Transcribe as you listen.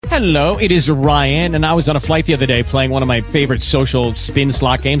Hello, it is Ryan, and I was on a flight the other day playing one of my favorite social spin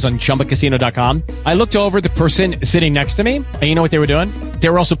slot games on ChumbaCasino.com. I looked over at the person sitting next to me, and you know what they were doing? They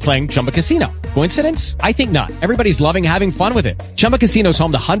were also playing Chumba Casino. Coincidence? I think not. Everybody's loving having fun with it. Chumba Casino is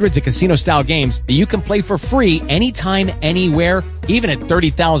home to hundreds of casino-style games that you can play for free anytime, anywhere, even at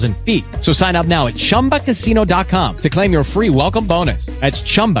 30,000 feet. So sign up now at ChumbaCasino.com to claim your free welcome bonus. That's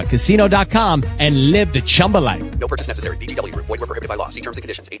ChumbaCasino.com and live the Chumba life. No purchase necessary. VGW. Void where prohibited by law. See terms and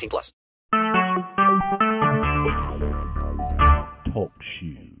conditions. 18+. Talk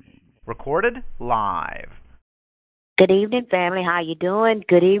shoes. Recorded live. Good evening, family. How you doing?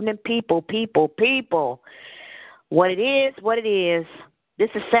 Good evening, people. What it is. This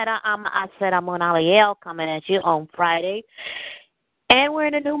is SETA. I'm on Aliel coming at you on Friday. And we're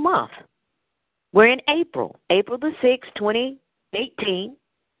in a new month. We're in April the 6th, 2018.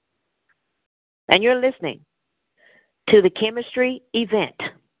 And you're listening to the Kemetstry event.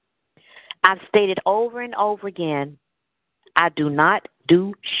 I've stated over and over again, I do not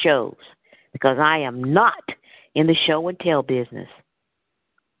do shows because I am not in the show and tell business.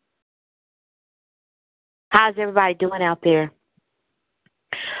 How's everybody doing out there?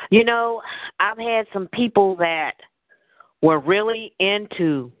 You know, I've had some people that were really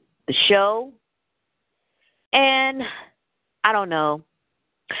into the show, and I don't know.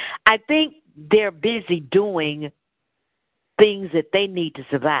 I think they're busy doing things that they need to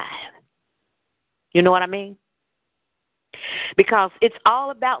survive. You know what I mean? Because it's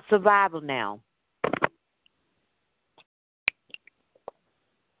all about survival now.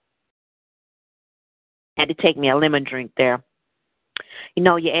 Had to take me a lemon drink there. You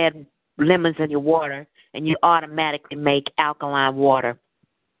know, you add lemons in your water, and you automatically make alkaline water.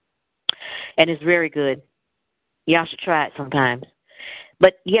 And it's very good. Y'all should try it sometimes.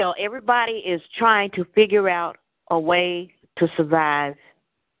 But, you know, everybody is trying to figure out a way to survive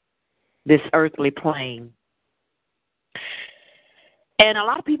this earthly plane. And a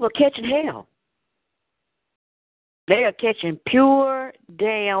lot of people are catching hell. They are catching pure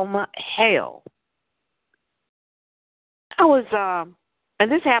damn hell.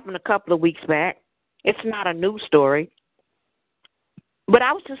 And this happened a couple of weeks back. It's not a new story. But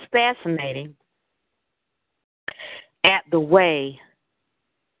I was just fascinated at the way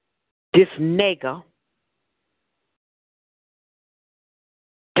this nigger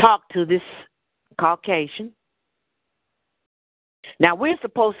talked to this Caucasian. Now, we're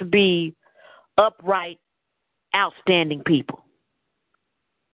supposed to be upright, outstanding people.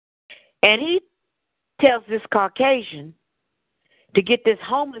 And he tells this Caucasian to get this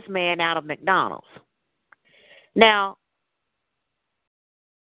homeless man out of McDonald's. Now,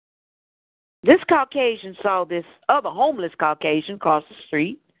 this Caucasian saw this other homeless Caucasian across the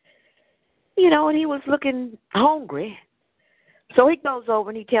street, you know, and he was looking hungry. So he goes over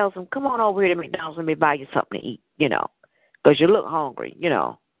and he tells him, come on over here to McDonald's, let me buy you something to eat, you know, because you look hungry, you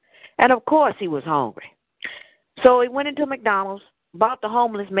know. And, of course, he was hungry. So he went into McDonald's, bought the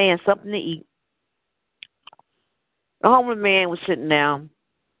homeless man something to eat. The homeless man was sitting down,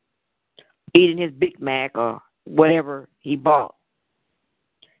 eating his Big Mac or whatever he bought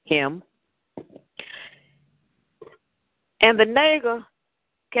him. And the nigger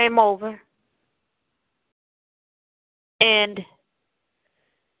came over and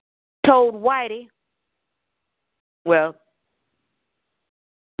told Whitey, well,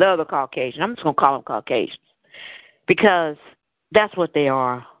 the other Caucasian, I'm just going to call them Caucasians, because that's what they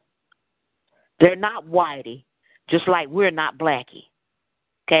are. They're not Whitey, just like we're not Blackie,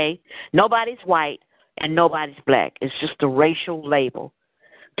 okay? Nobody's white and nobody's black. It's just a racial label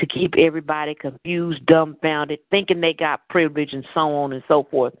to keep everybody confused, dumbfounded, thinking they got privilege and so on and so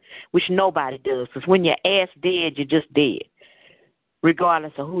forth, which nobody does. Because when your ass dead, you're just dead,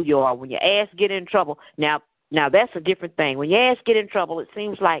 regardless of who you are. When your ass get in trouble, now that's a different thing. When your ass get in trouble, it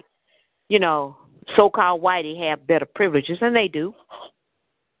seems like, you know, so-called whitey have better privileges, and they do,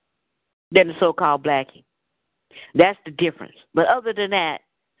 than the so-called blackie. That's the difference. But other than that,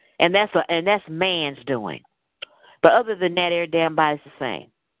 and that's man's doing. But other than that, every damn body's the same.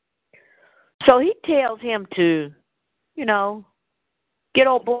 So he tells him to, you know, get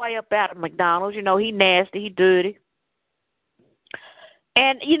old boy up out of McDonald's. You know, he nasty, he dirty.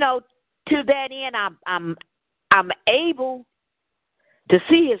 And, you know, to that end, I'm able to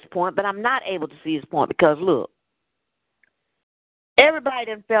see his point, but I'm not able to see his point because, look, everybody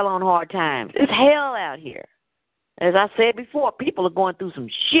done fell on hard times. It's hell out here. As I said before, people are going through some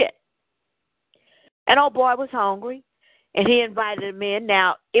shit. And old boy was hungry, and he invited him in.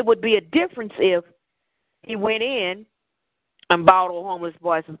 Now, it would be a difference if he went in and bought old homeless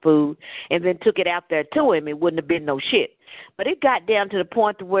boy some food and then took it out there to him. It wouldn't have been no shit. But it got down to the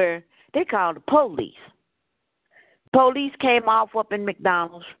point to where they called the police. Police came off up in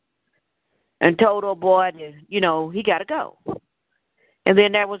McDonald's and told old boy that, he got to go. And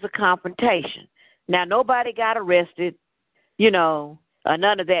then there was a confrontation. Now, nobody got arrested, or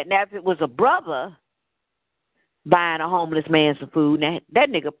none of that. Now, if it was a brother buying a homeless man some food, now, that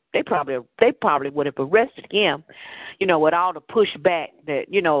nigga, they probably would have arrested him, with all the pushback that,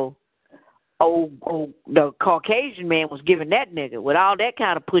 the Caucasian man was giving that nigga. With all that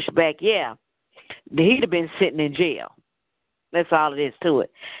kind of pushback, yeah, he'd have been sitting in jail. That's all it is to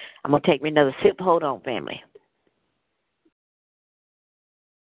it. I'm going to take me another sip. Hold on, family.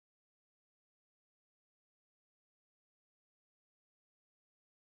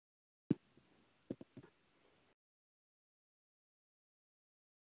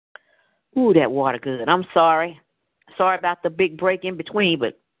 Ooh, that water good. I'm sorry. Sorry about the big break in between,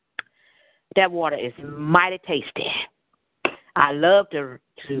 but that water is mighty tasty. I love to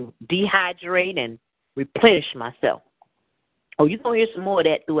dehydrate and replenish myself. Oh, you're going to hear some more of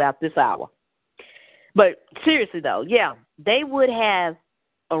that throughout this hour. But seriously, though, yeah, they would have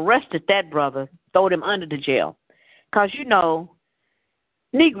arrested that brother, thrown him under the jail. Because,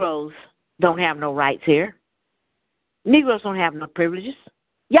 Negroes don't have no rights here. Negroes don't have no privileges.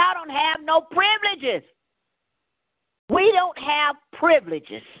 Y'all don't have no privileges. We don't have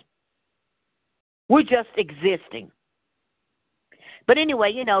privileges. We're just existing. But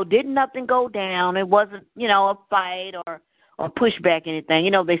anyway, didn't nothing go down. It wasn't, a fight or pushback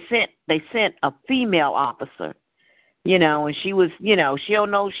anything. They sent a female officer, and she was, she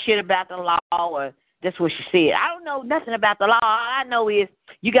don't know shit about the law, or that's what she said. I don't know nothing about the law. All I know is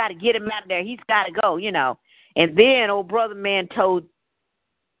you got to get him out of there. He's got to go, And then old brother man told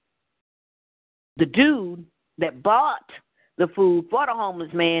the dude that bought the food for the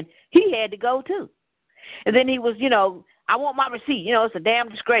homeless man, he had to go too. And then he was, I want my receipt. It's a damn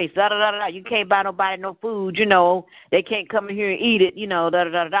disgrace. Da da da da. You can't buy nobody no food. They can't come in here and eat it. Da da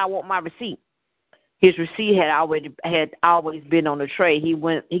da da. I want my receipt. His receipt had always been on the tray. He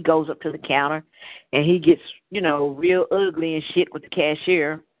goes up to the counter, and he gets real ugly and shit with the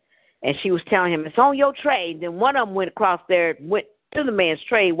cashier. And she was telling him, it's on your tray. Then one of them went across there, went to the man's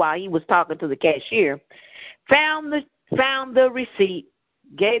tray while he was talking to the cashier, found the receipt,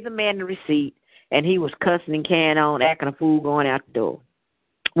 gave the man the receipt, and he was cussing and carrying on, acting a fool, going out the door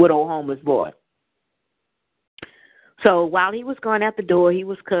with old homeless boy. So while he was going out the door, he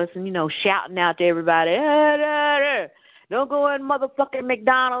was cussing, shouting out to everybody, don't go in motherfucking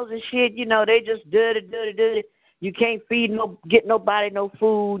McDonald's and shit, they just dirty. You can't get nobody no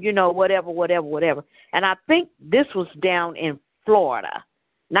food, whatever. And I think this was down in Florida.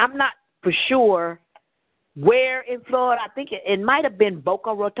 Now, I'm not for sure where in Florida. I think it might have been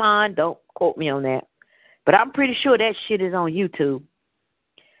Boca Raton. Don't quote me on that. But I'm pretty sure that shit is on YouTube.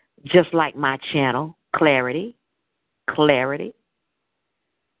 Just like my channel, Clarity.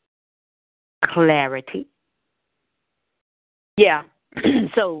 Yeah.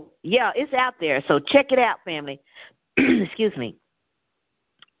 So, yeah, it's out there. So check it out, family. Excuse me.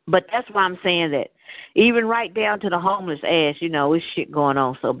 But that's why I'm saying that even right down to the homeless ass, it's shit going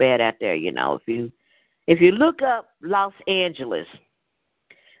on so bad out there, If you look up Los Angeles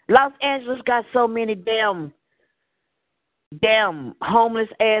got so many damn homeless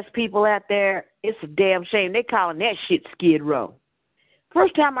ass people out there. It's a damn shame. They calling that shit Skid Row.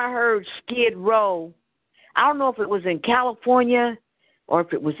 First time I heard Skid Row, I don't know if it was in California or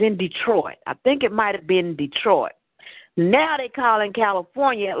if it was in Detroit. I think it might have been Detroit. Now they calling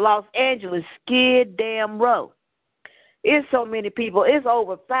California, Los Angeles, Skid damn Row. It's so many people. It's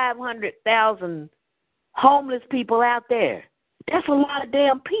over 500,000 homeless people out there. That's a lot of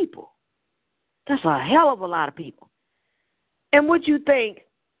damn people. That's a hell of a lot of people. And what you think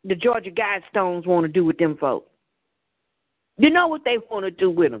the Georgia Guidestones want to do with them folks? You know what they want to do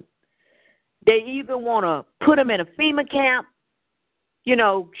with them? They either want to put them in a FEMA camp,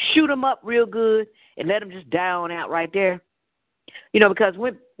 shoot them up real good and let them just die on out right there. Because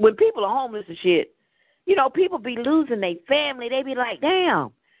when people are homeless and shit, people be losing their family. They be like,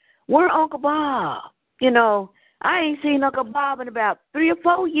 damn, where Uncle Bob? I ain't seen Uncle Bob in about 3 or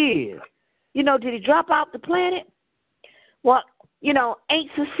 4 years. Did he drop off the planet? Well, Aunt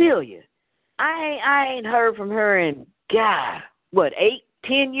Cecilia, I ain't heard from her in, God, 8,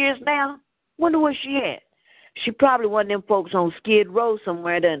 10 years now? Wonder where she at. She probably one of them folks on Skid Row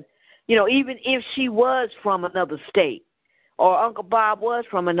somewhere then, even if she was from another state or Uncle Bob was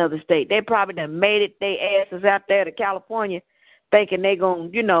from another state, they probably done made it their asses out there to California thinking they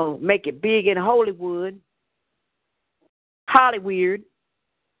going to, make it big in Hollywood,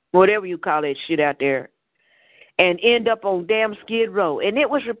 whatever you call that shit out there. and end up on damn Skid Row. And it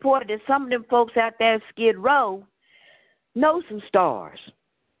was reported that some of them folks out there at Skid Row know some stars.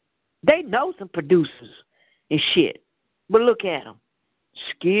 They know some producers and shit. But look at them.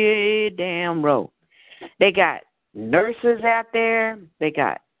 Skid damn Row. They got nurses out there. They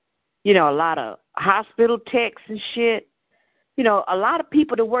got, a lot of hospital techs and shit. A lot of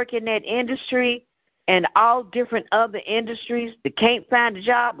people that work in that industry and all different other industries that can't find a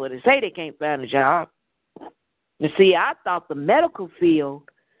job, but they say they can't find a job. You see, I thought the medical field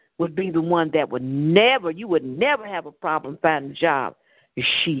would be the one that you would never have a problem finding a job.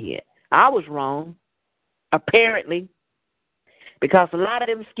 Shit. I was wrong, apparently, because a lot of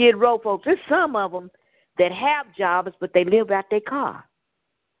them Skid Row folks, there's some of them that have jobs, but they live out their car.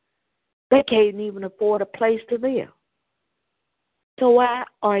 They can't even afford a place to live. So why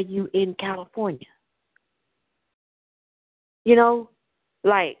are you in California?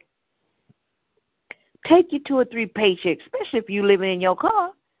 Take your 2 or 3 paychecks, especially if you're living in your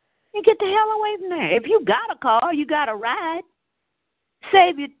car, and get the hell away from there. If you got a car, you got a ride.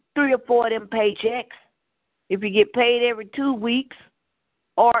 Save you 3 or 4 of them paychecks. If you get paid every 2 weeks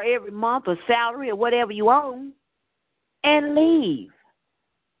or every month or salary or whatever you own, and leave.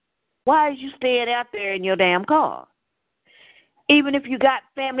 Why is you staying out there in your damn car? Even if you got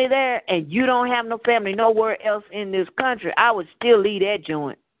family there and you don't have no family nowhere else in this country, I would still leave that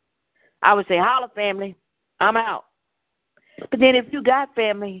joint. I would say, holla, family, I'm out. But then if you got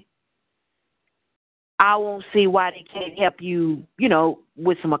family, I won't see why they can't help you,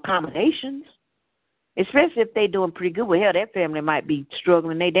 with some accommodations, especially if they're doing pretty good. Well, hell, that family might be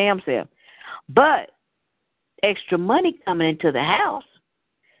struggling their damn self. But extra money coming into the house,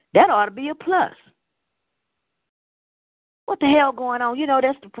 that ought to be a plus. What the hell going on?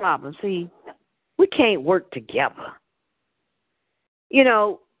 That's the problem. See, we can't work together.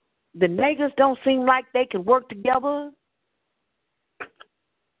 The niggas don't seem like they can work together.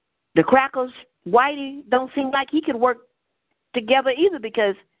 The crackers, Whitey, don't seem like he can work together either,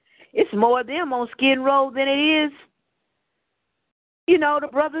 because it's more of them on Skid Row than it is, the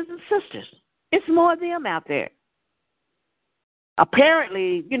brothers and sisters. It's more of them out there.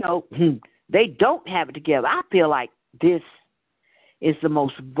 Apparently, they don't have it together. I feel like this is the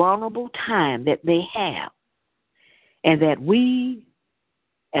most vulnerable time that they have, and that we,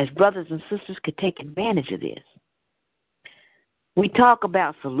 as brothers and sisters, could take advantage of this. We talk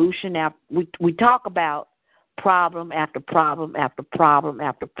about solution after we talk about problem after problem after problem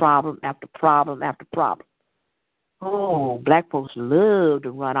after problem after problem after problem. Oh, black folks love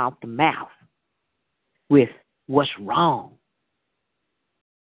to run off the mouth with what's wrong.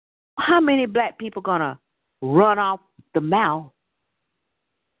 How many black people gonna run off the mouth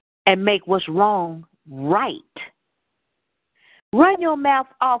and make what's wrong right? Run your mouth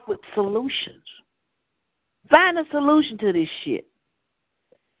off with solutions. Find a solution to this shit.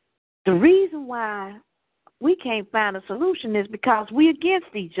 The reason why we can't find a solution is because we're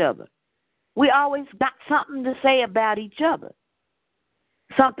against each other. We always got something to say about each other,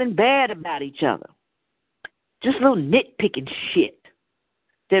 something bad about each other, just little nitpicking shit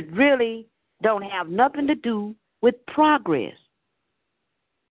that really don't have nothing to do with progress.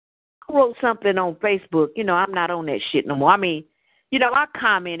 I wrote something on Facebook. I'm not on that shit no more. I mean, I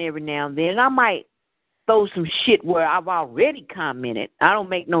comment every now and then, and I might throw some shit where I've already commented. I don't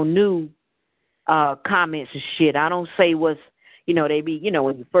make no new comments and shit. I don't say what's, they be,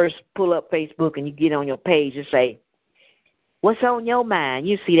 when you first pull up Facebook and you get on your page, you say, what's on your mind?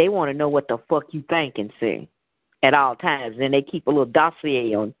 You see, they want to know what the fuck you think and say at all times. And they keep a little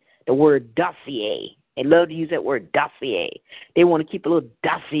dossier on the word dossier. They love to use that word dossier. They want to keep a little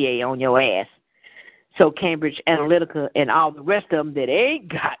dossier on your ass. So Cambridge Analytica and all the rest of them that ain't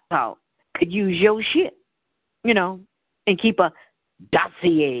got taught could use your shit, and keep a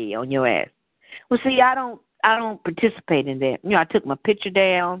dossier on your ass. Well, see, I don't participate in that. I took my picture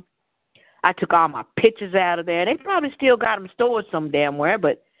down. I took all my pictures out of there. They probably still got them stored some damn where,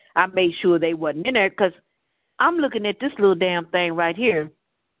 but I made sure they wasn't in there, because I'm looking at this little damn thing right here,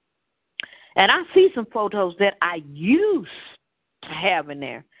 and I see some photos that I used to have in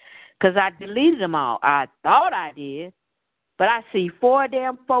there, because I deleted them all. I thought I did, but I see 4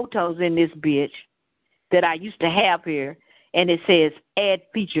 damn photos in this bitch that I used to have here, and it says add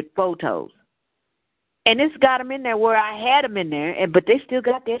featured photos. And it's got them in there where I had them in there, but they still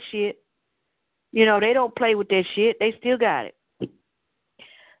got that shit. They don't play with that shit. They still got it.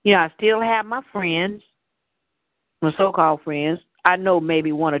 I still have my friends, my so-called friends. I know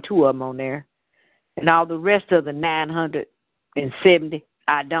maybe 1 or 2 of them on there. And all the rest of the 970,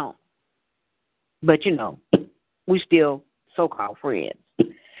 I don't. But, we still so-called friends.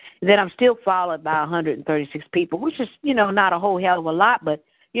 Then I'm still followed by 136 people, which is, not a whole hell of a lot, but,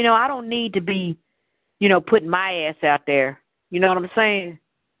 I don't need to be, putting my ass out there. You know what I'm saying?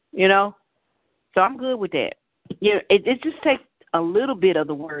 So I'm good with that. It just takes a little bit of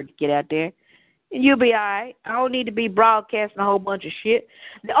the word to get out there, and you'll be all right. I don't need to be broadcasting a whole bunch of shit.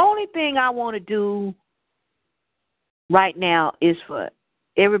 The only thing I want to do right now is for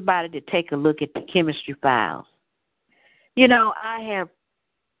everybody to take a look at the Kemetstry files. I have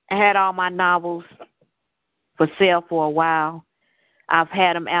had all my novels for sale for a while. I've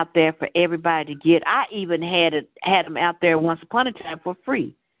had them out there for everybody to get. I even had them out there once upon a time for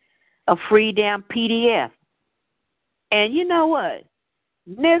free, a free damn PDF. And you know what?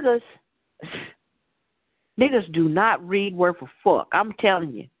 Niggas do not read worth a fuck. I'm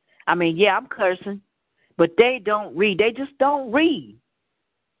telling you. I mean, yeah, I'm cursing, but they don't read. They just don't read.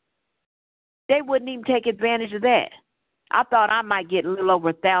 They wouldn't even take advantage of that. I thought I might get a little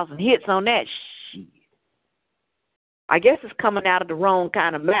over 1,000 hits on that shit. I guess it's coming out of the wrong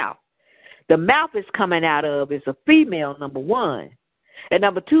kind of mouth. The mouth it's coming out of is a female, number one. And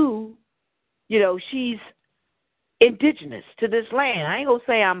number two, she's indigenous to this land. I ain't going to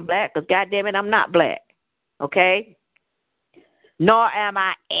say I'm black because, goddamn it, I'm not black. Okay? Nor am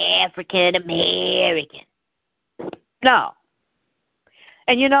I African American. No.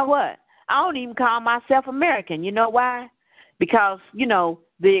 And you know what? I don't even call myself American. You know why? Because, the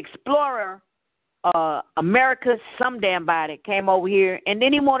explorer, America's some damn body came over here, and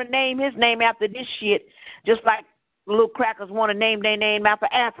then he want to name his name after this shit, just like little crackers want to name their name after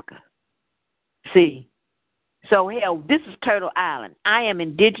Africa. See? So, hell, this is Turtle Island. I am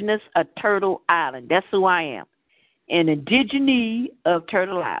indigenous of Turtle Island. That's who I am. An indigene of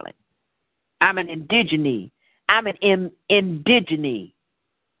Turtle Island. I'm an indigene. I'm an indigene.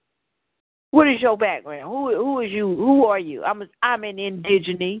 What is your background? Who is you? Who are you? I'm an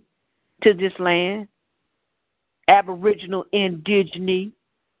indigene to this land. Aboriginal indigene.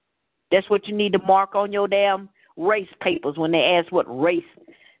 That's what you need to mark on your damn race papers when they ask what race.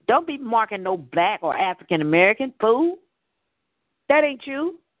 Don't be marking no black or African American, fool. That ain't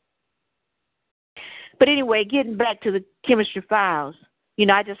you. But anyway, getting back to the Kemetstry files,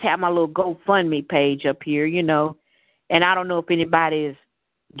 I just have my little GoFundMe page up here, and I don't know if anybody is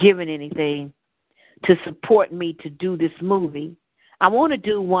giving anything to support me to do this movie. I want to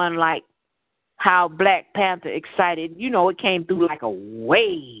do one like how Black Panther excited, it came through like a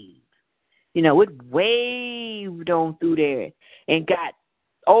wave. It waved on through there and got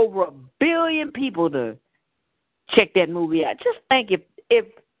over 1 billion people to check that movie out. Just think if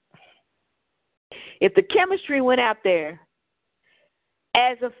the Kemetstry went out there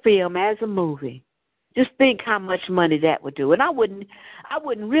as a film, as a movie, just think how much money that would do. And I wouldn't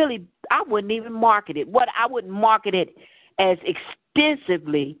even market it. I wouldn't market it as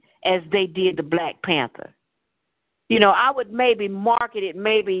extensively as they did the Black Panther. I would maybe market it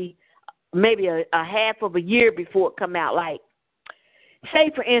maybe a half of a year before it come out. Like,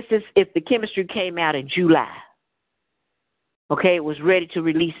 say, for instance, if the Kemetstry came out in July, okay, it was ready to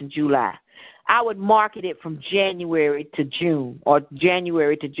release in July, I would market it from January to June or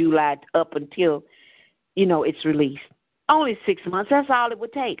January to July up until, it's released. Only 6 months. That's all it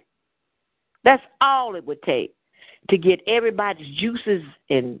would take. That's all it would take to get everybody's juices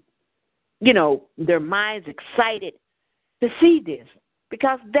and, their minds excited to see this.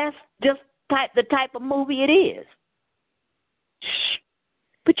 Because that's just the type of movie it is. Shh.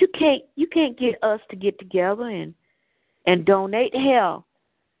 But you can't get us to get together and donate. Hell,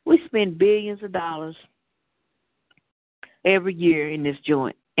 we spend billions of dollars every year in this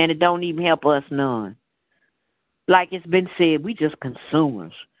joint, and it don't even help us none. Like it's been said, we just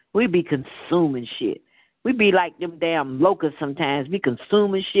consumers. We be consuming shit. We be like them damn locusts sometimes. We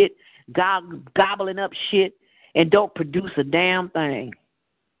consuming shit, gobbling up shit, and don't produce a damn thing.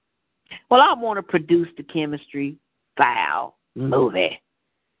 Well, I want to produce the Kemetstry file movie.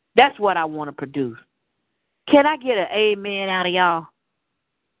 That's what I want to produce. Can I get an amen out of y'all?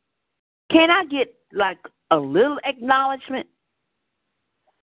 Can I get like a little acknowledgement?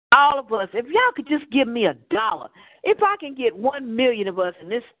 All of us, if y'all could just give me $1, if I can get 1 million of us,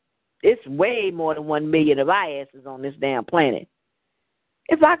 and it's way more than 1 million of our asses on this damn planet.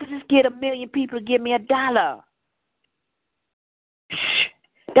 If I could just get 1 million people to give me $1,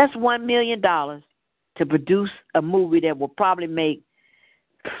 that's $1 million to produce a movie that will probably make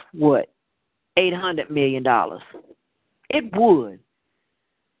what, $800 million. It would,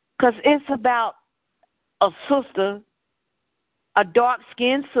 because it's about a sister, a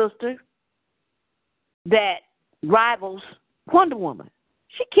dark-skinned sister that rivals Wonder Woman.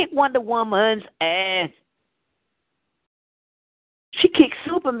 She kicked Wonder Woman's ass. She kicked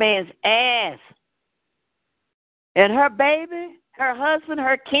Superman's ass. And her baby, her husband,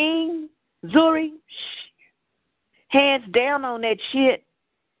 her king, Zuri, hands down on that shit.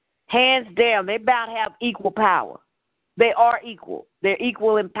 Hands down. They about to have equal power. They are equal. They're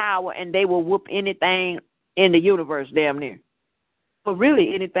equal in power, and they will whoop anything in the universe damn near. But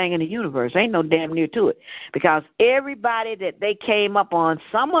really, anything in the universe ain't no damn near to it. Because everybody that they came up on,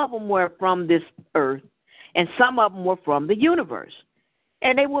 some of them were from this earth, and some of them were from the universe.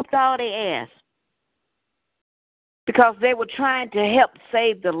 And they whooped all their ass. Because they were trying to help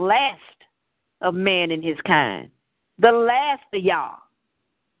save the last of man and his kind. The last of y'all.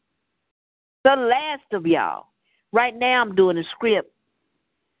 The last of y'all. Right now I'm doing a script.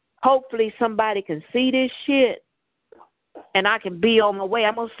 Hopefully somebody can see this shit and I can be on my way.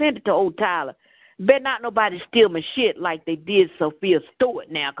 I'm going to send it to old Tyler. Better not nobody steal my shit like they did Sophia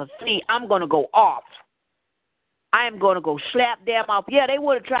Stewart now, because, see, I'm going to go off. I am going to go slap them off. Yeah, they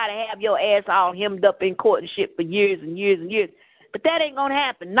would have tried to have your ass all hemmed up in court and shit for years and years and years. But that ain't going to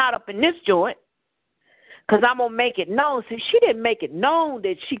happen. Not up in this joint. Because I'm going to make it known. See, she didn't make it known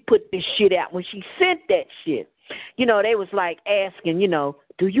that she put this shit out when she sent that shit. You know, they was like asking, you know,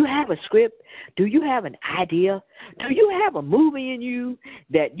 do you have a script? Do you have an idea? Do you have a movie in you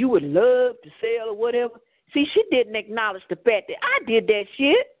that you would love to sell or whatever? See, she didn't acknowledge the fact that I did that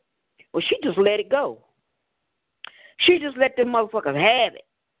shit. Well, she just let it go. She just let them motherfuckers have it.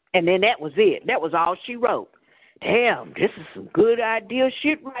 And then that was it. That was all she wrote. Damn, this is some good idea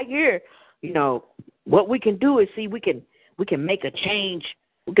shit right here. You know, what we can do is, see, we can make a change.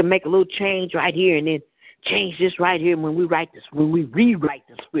 We can make a little change right here and then change this right here when we rewrite the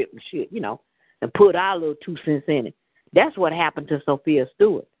script and shit, you know, and put our little 2 cents in it. That's what happened to Sophia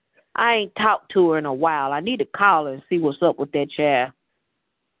Stewart. I ain't talked to her in a while. I need to call her and see what's up with that child.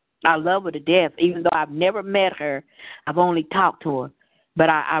 I love her to death, even though I've never met her. I've only talked to her. But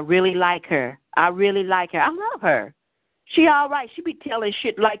I really like her. I really like her. I love her. She all right. She be telling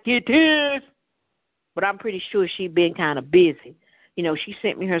shit like it is. But I'm pretty sure she been kind of busy. You know, she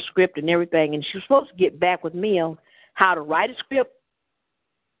sent me her script and everything, and she was supposed to get back with me on how to write a script.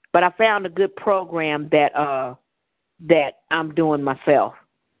 But I found a good program that I'm doing myself.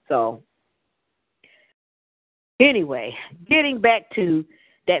 So, anyway, getting back to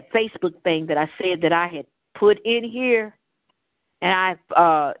that Facebook thing that I said that I had put in here, and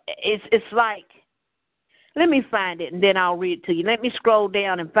it's like, let me find it and then I'll read it to you. Let me scroll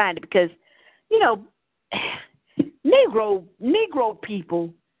down and find it because, you know, Negro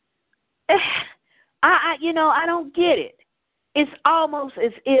people, I don't get it. It's almost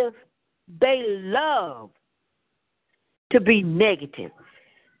as if they love to be negative,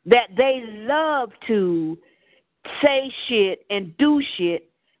 that they love to say shit and do shit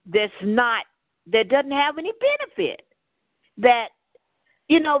that doesn't have any benefit. That,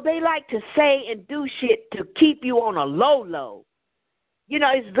 you know, they like to say and do shit to keep you on a low. You know,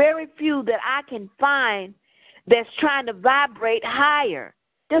 it's very few that I can find that's trying to vibrate higher.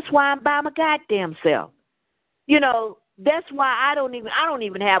 That's why I'm by my goddamn self. You know, that's why I don't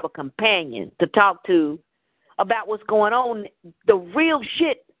even have a companion to talk to about what's going on, the real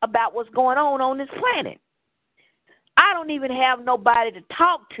shit about what's going on this planet. I don't even have nobody to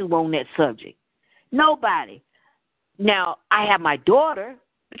talk to on that subject. Nobody. Now, I have my daughter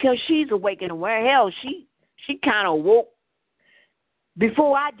because she's awake and aware. Hell, she kind of woke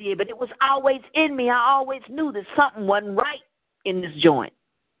before I did, but it was always in me. I always knew that something wasn't right in this joint.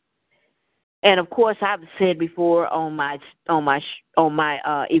 And of course, I've said before on my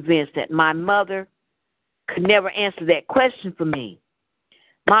events that my mother could never answer that question for me.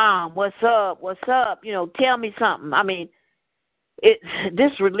 Mom, what's up? What's up? You know, tell me something. I mean,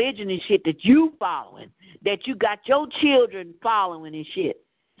 this religion and shit that you following, that you got your children following and shit,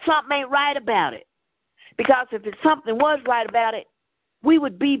 something ain't right about it. Because if something was right about it, we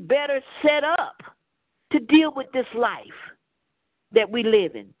would be better set up to deal with this life that we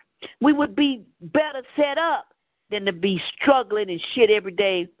live in. We would be better set up than to be struggling and shit every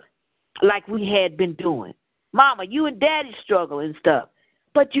day like we had been doing. Mama, you and Daddy struggle and stuff.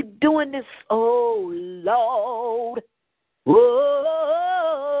 But you're doing this, oh, Lord. Oh,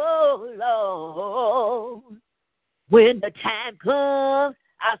 Lord. When the time comes,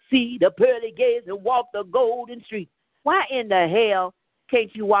 I see the pearly gates and walk the golden streets. Why in the hell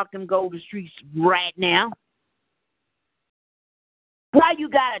can't you walk them golden streets right now? Why you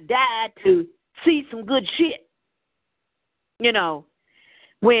gotta die to see some good shit? You know,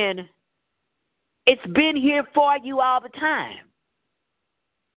 when it's been here for you all the time.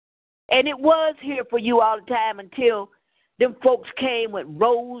 And it was here for you all the time until them folks came with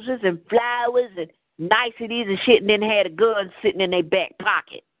roses and flowers and niceties and shit, and then had a gun sitting in their back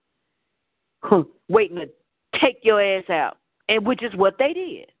pocket, waiting to take your ass out, and which is what they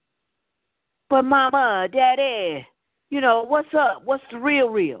did. But Mama, Daddy, what's up? What's the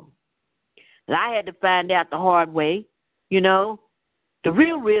real? And I had to find out the hard way. The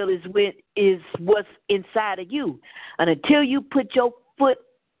real is what's inside of you. And until you put your foot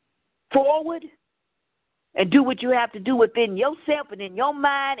forward and do what you have to do within yourself and in your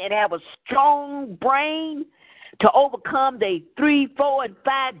mind and have a strong brain to overcome the 3, 4, and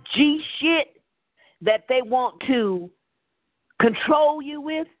 5G shit that they want to control you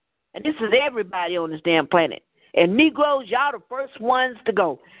with. And this is everybody on this damn planet. And Negroes, y'all the first ones to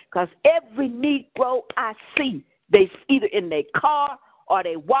go. Because every Negro I see, they either in their car or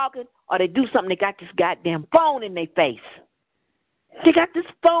they walking or they do something, they got this goddamn phone in their face. They got this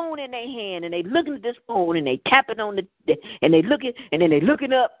phone in their hand and they looking at this phone and they tapping on and they looking and then they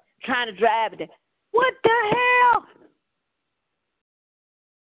looking up trying to drive it. What the hell?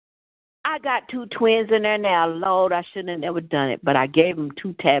 I got 2 twins in there now. Lord, I shouldn't have never done it, but I gave them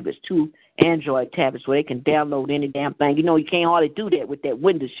 2 tablets, 2 Android tablets where they can download any damn thing. You can't hardly do that with that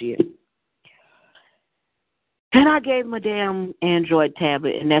Windows shit. And I gave them a damn Android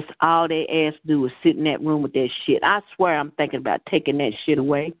tablet, and that's all they asked to do was sit in that room with that shit. I swear I'm thinking about taking that shit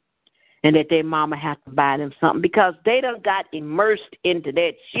away and that their mama has to buy them something because they done got immersed into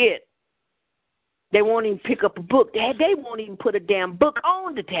that shit. They won't even pick up a book. They won't even put a damn book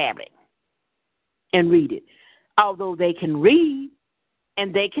on the tablet and read it. Although they can read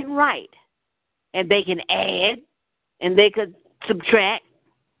and they can write and they can add and they could subtract,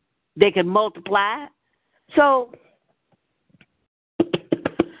 they can multiply. So,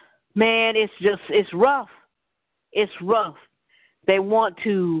 man, it's rough. It's rough. They want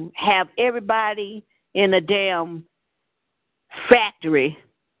to have everybody in a damn factory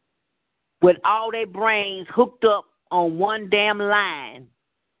with all their brains hooked up on one damn line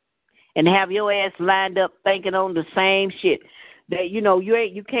and have your ass lined up thinking on the same shit. That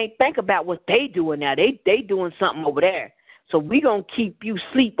you can't think about what they doing now. They doing something over there. So we gonna keep you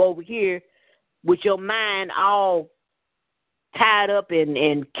sleep over here with your mind all tied up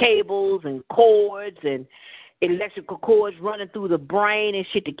in cables and cords and electrical cords running through the brain and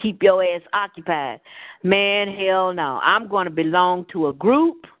shit to keep your ass occupied. Man, hell no. I'm going to belong to a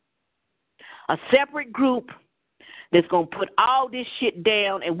group, a separate group that's going to put all this shit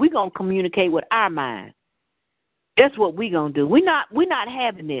down and we're going to communicate with our mind. That's what we're going to do. We're not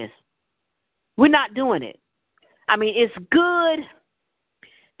having this. We're not doing it. I mean, it's good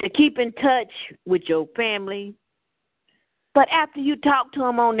to keep in touch with your family. But after you talk to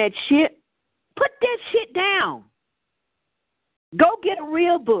them on that shit, put that shit down. Go get a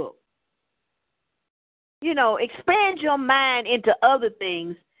real book. Expand your mind into other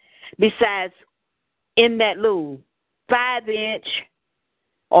things besides in that little 5-inch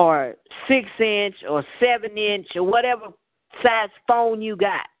or 6-inch or 7-inch or whatever size phone you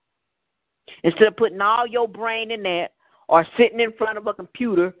got. Instead of putting all your brain in that, or sitting in front of a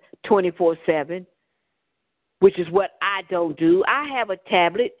computer 24/7, which is what I don't do. I have a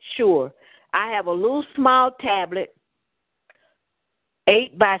tablet, sure. I have a little small tablet,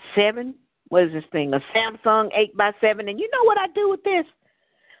 8x7. What is this thing? A Samsung 8x7. And you know what I do with this?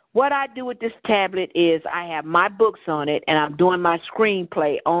 What I do with this tablet is I have my books on it, and I'm doing my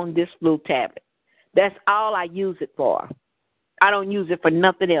screenplay on this little tablet. That's all I use it for. I don't use it for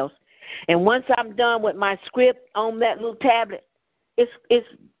nothing else. And once I'm done with my script on that little tablet, it's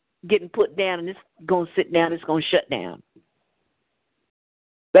getting put down and it's going to sit down. It's going to shut down.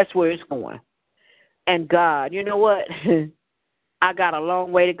 That's where it's going. And God, you know what? I got a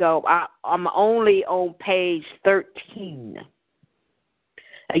long way to go. I'm only on page 13.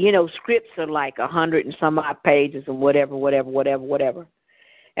 Scripts are like 100 and some odd pages and whatever.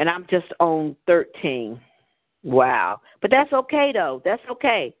 And I'm just on 13. Wow. But that's okay, though. That's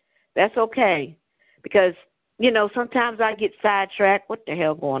okay. Because, sometimes I get sidetracked. What the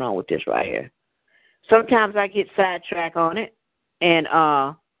hell going on with this right here? Sometimes I get sidetracked on it. And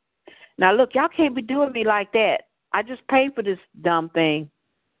now, look, y'all can't be doing me like that. I just paid for this dumb thing.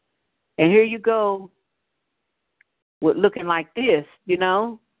 And here you go with looking like this, We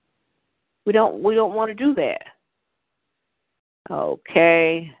don't want to do that.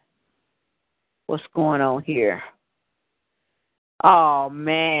 Okay. What's going on here? Oh,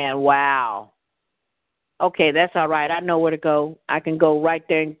 man, wow. Okay, that's all right. I know where to go. I can go right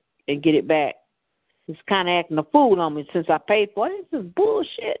there and get it back. It's kind of acting a fool on me since I paid for it. This is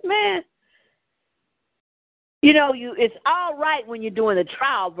bullshit, man. You know, it's all right when you're doing the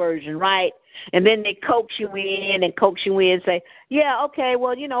trial version, right? And then they coax you in and say, yeah, okay,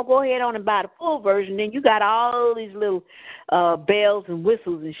 well, go ahead on and buy the full version. Then you got all these little bells and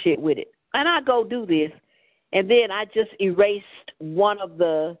whistles and shit with it. And I go do this. And then I just erased one of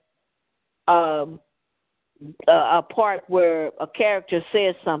the a part where a character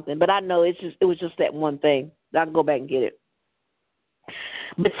says something. But I know it was just that one thing. I can go back and get it.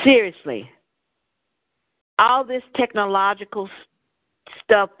 But seriously, all this technological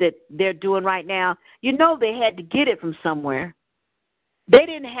stuff that they're doing right now, they had to get it from somewhere. They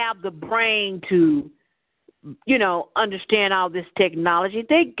didn't have the brain to, understand all this technology.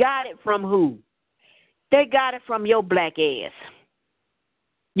 They got it from who? They got it from your black ass.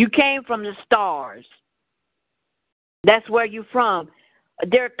 You came from the stars. That's where you're from.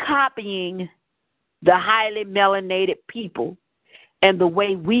 They're copying the highly melanated people and the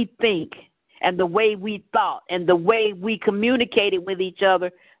way we think and the way we thought and the way we communicated with each other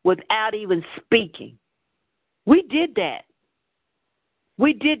without even speaking. We did that.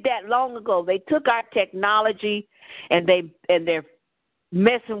 We did that long ago. They took our technology and they're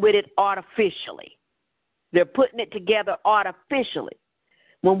messing with it artificially. They're putting it together artificially.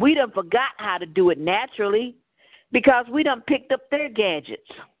 When we done forgot how to do it naturally because we done picked up their gadgets.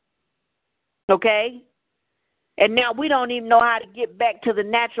 Okay? And now we don't even know how to get back to the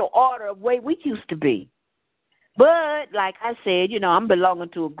natural order of the way we used to be. But, like I said, I'm belonging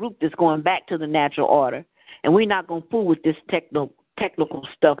to a group that's going back to the natural order. And we're not going to fool with this technical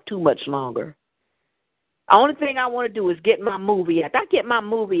stuff too much longer. The only thing I want to do is get my movie out. I get my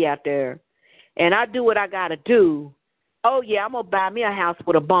movie out there and I do what I got to do. Oh, yeah, I'm going to buy me a house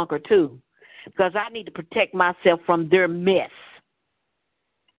with a bunker, too, because I need to protect myself from their mess.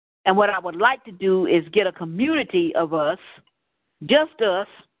 And what I would like to do is get a community of us, just the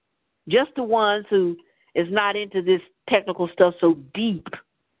ones who is not into this technical stuff so deep,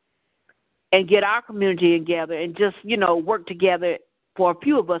 and get our community together and just, work together for a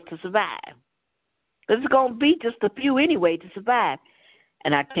few of us to survive. It's going to be just a few anyway to survive.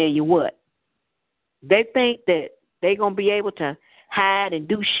 And I tell you what, they think that they're going to be able to hide and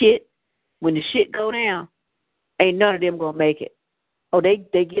do shit when the shit go down. Ain't none of them going to make it. Oh, they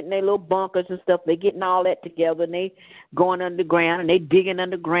getting their little bunkers and stuff. They getting all that together, and they going underground, and they digging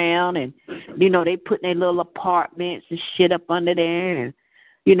underground, and, they putting their little apartments and shit up under there, and,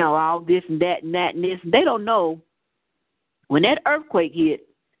 all this and that and that and this. They don't know when that earthquake hit,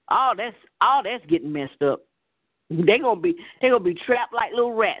 all that's getting messed up. They're gonna be trapped like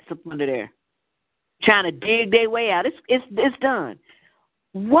little rats up under there, trying to dig their way out. It's done.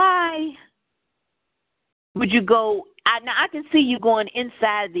 Why would you go? Now I can see you going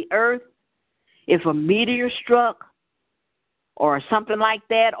inside the earth if a meteor struck or something like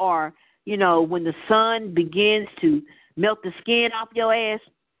that, or when the sun begins to melt the skin off your ass.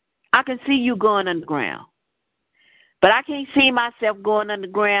 I can see you going underground. But I can't see myself going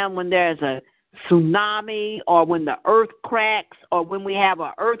underground when there's a tsunami or when the earth cracks or when we have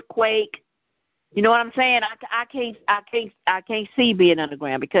an earthquake. You know what I'm saying? I can't see being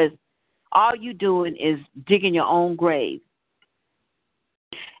underground because all you doing is digging your own grave.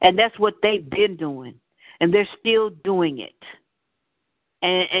 And that's what they've been doing. And they're still doing it.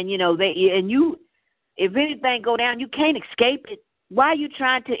 And if anything go down, you can't escape it. Why are you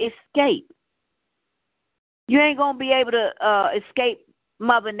trying to escape? You ain't going to be able to escape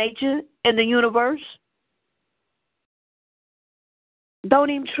Mother Nature and the universe. Don't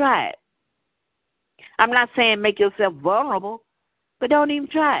even try it. I'm not saying make yourself vulnerable, but don't even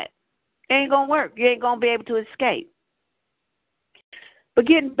try it. It ain't going to work. You ain't going to be able to escape. But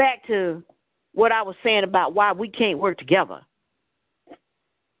getting back to what I was saying about why we can't work together.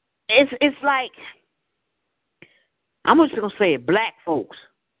 It's like, I'm just going to say it, black folks,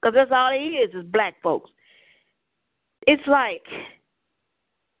 because that's all it is black folks. It's like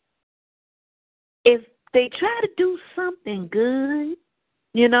if they try to do something good,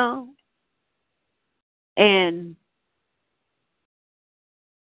 and,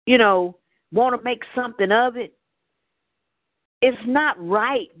 want to make something of it, it's not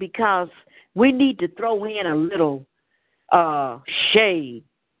right because we need to throw in a little shade.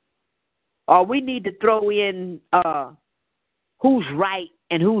 Or we need to throw in who's right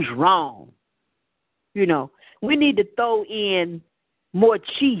and who's wrong. We need to throw in more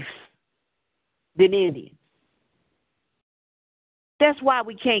chiefs than Indians. That's why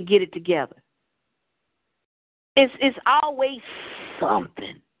we can't get it together. It's always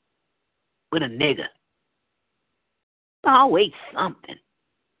something with a nigga. Always something.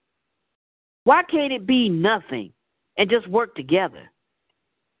 Why can't it be nothing and just work together?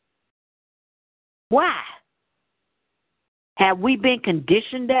 Why? Have we been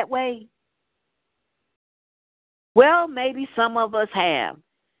conditioned that way? Well, maybe some of us have,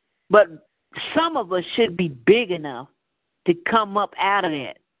 but some of us should be big enough to come up out of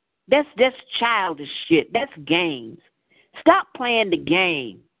that. That's childish shit. That's games. Stop playing the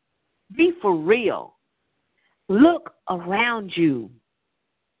game. Be for real. Look around you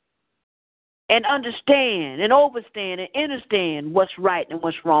and understand and overstand and understand what's right and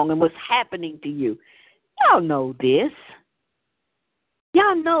what's wrong and what's happening to you. Y'all know this.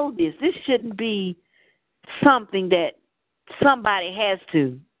 Y'all know this. This shouldn't be something that somebody has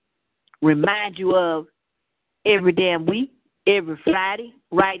to remind you of every damn week, every Friday,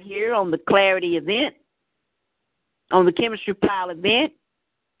 right here on the Clarity event, on the Chemistry File event.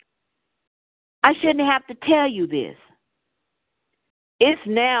 I shouldn't have to tell you this. It's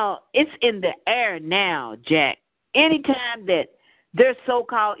in the air now, Jack. Anytime that their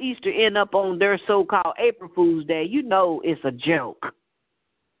so-called Easter end up on their so-called April Fool's Day, you know it's a joke.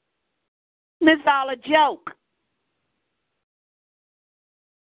 It's all a joke.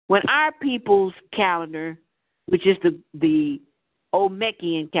 When our people's calendar, which is the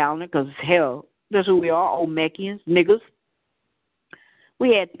Olmekian calendar, because hell, that's who we are, Olmekians, niggas,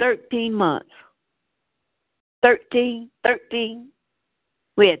 we had 13 months. 13.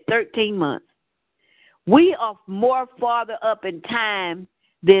 We had 13 months. We are more farther up in time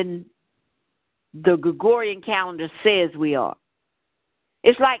than the Gregorian calendar says we are.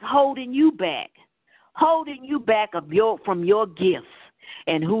 It's like holding you back from your gifts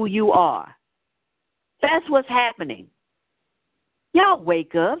and who you are. That's what's happening. Y'all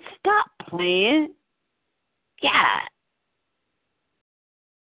wake up. Stop playing. God.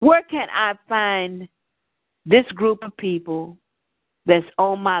 Where can I find this group of people that's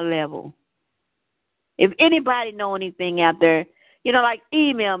on my level? If anybody know anything out there, like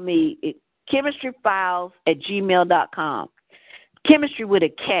email me at chemistryfiles@gmail.com. Chemistry with a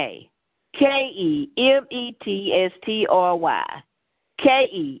K. Kemetstry.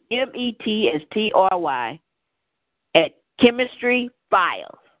 Kemetstry at Chemistry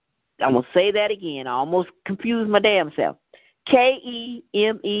Files. I'm going to say that again. I almost confused my damn self.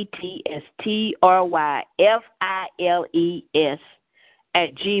 KEMETSTRYFILES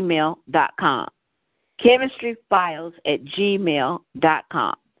 @gmail.com.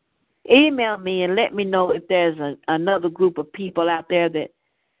 Chemistryfiles@gmail.com. Email me and let me know if there's another group of people out there that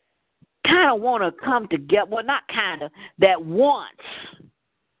kind of want to come together. Well, not kind of, that wants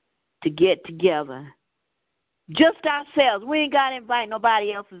to get together. Just ourselves. We ain't got to invite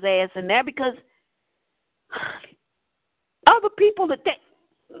nobody else's ass in there because other people that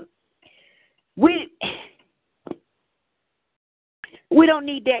we don't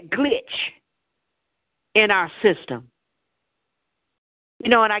need that glitch in our system.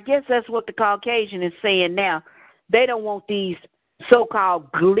 And I guess that's what the Caucasian is saying now. They don't want these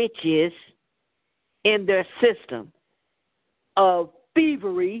so-called glitches in their system of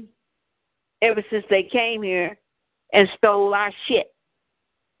thievery ever since they came here and stole our shit.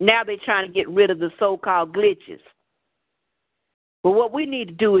 Now they're trying to get rid of the so-called glitches. But what we need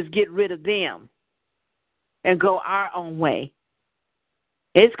to do is get rid of them and go our own way.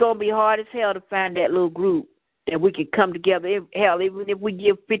 It's going to be hard as hell to find that little group that we can come together. Even if we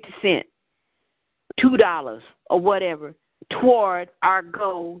give 50 cents, $2 or whatever, toward our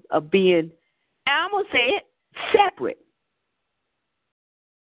goal of being, I'm going to say it, separate.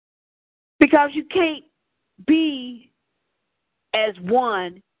 Because you can't be as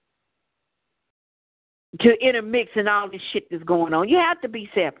one to intermix in all this shit that's going on. You have to be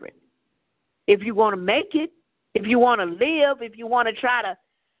separate. If you want to make it, if you want to live, if you want to try to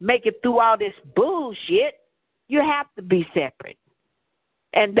make it through all this bullshit, you have to be separate.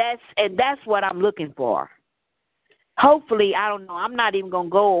 And that's what I'm looking for. Hopefully, I don't know, I'm not even going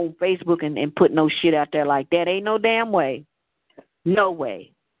to go on Facebook and put no shit out there like that. Ain't no damn way. No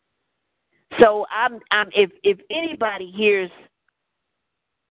way. So if anybody hears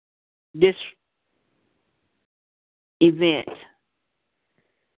this event,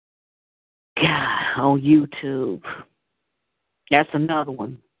 God, on YouTube, that's another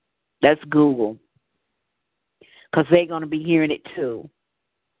one. That's Google. Because they're going to be hearing it too.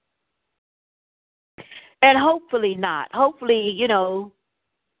 And hopefully not. Hopefully,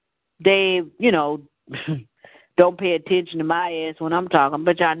 they, don't pay attention to my ass when I'm talking,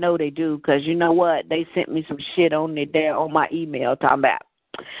 but I know they do, because you know what? They sent me some shit on my email talking about,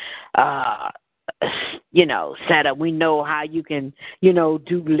 SETA, we know how you can,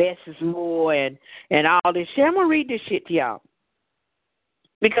 do less is more and all this shit. I'm going to read this shit to y'all.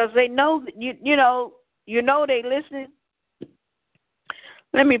 Because they know, they listening.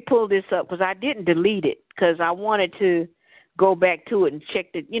 Let me pull this up because I didn't delete it because I wanted to go back to it and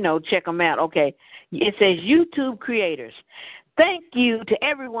check them out. Okay. It says YouTube creators. Thank you to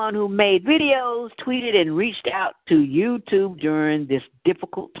everyone who made videos, tweeted, and reached out to YouTube during this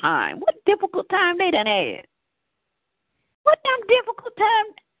difficult time. What difficult time they done had? What damn difficult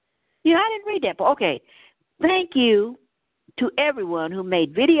time? I didn't read that. But okay. Thank you to everyone who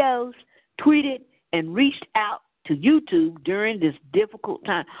made videos, tweeted, and reached out to YouTube during this difficult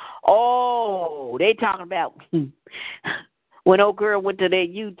time. Oh, they talking about when old girl went to their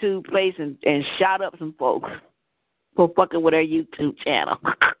YouTube place and shot up some folks for fucking with her YouTube channel.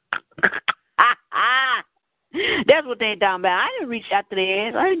 That's what they talking about. I didn't reach out to their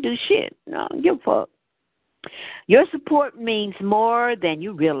ass. I didn't do shit. No, I don't give a fuck. Your support means more than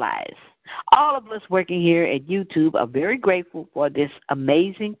you realize. All of us working here at YouTube are very grateful for this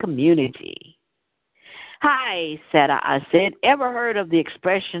amazing community. Hi, SETA. I said, ever heard of the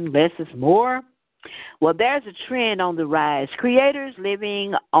expression less is more? Well, there's a trend on the rise. Creators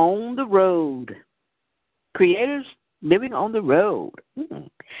living on the road. Creators living on the road.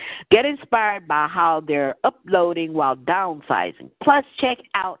 Get inspired by how they're uploading while downsizing. Plus, check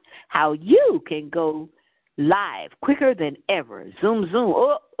out how you can go live quicker than ever. Zoom, zoom.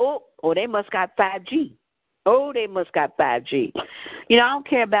 Oh, they must got 5G. Oh, they must got 5G. I don't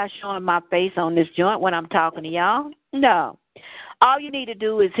care about showing my face on this joint when I'm talking to y'all. No. All you need to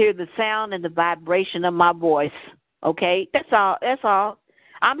do is hear the sound and the vibration of my voice. Okay? That's all. That's all.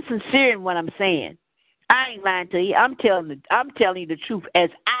 I'm sincere in what I'm saying. I ain't lying to you. I'm telling you the truth as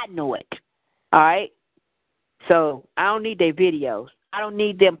I know it. All right? So I don't need their videos. I don't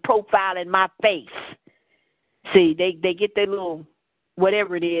need them profiling my face. See, they get their little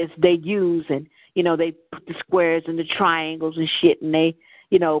whatever it is they use, and they put the squares and the triangles and shit, and they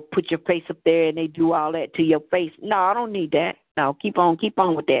put your face up there, and they do all that to your face. No, I don't need that. No, keep on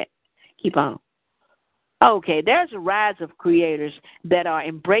with that. Keep on. Okay, there's a rise of creators that are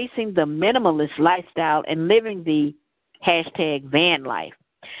embracing the minimalist lifestyle and living the hashtag van life.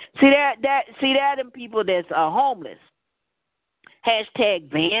 See that in people that's homeless.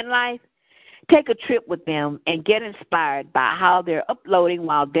 Hashtag van life. Take a trip with them and get inspired by how they're uploading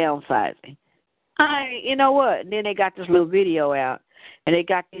while downsizing. You know what? And then they got this little video out, and they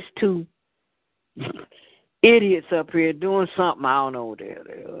got these two idiots up here doing something. I don't know what they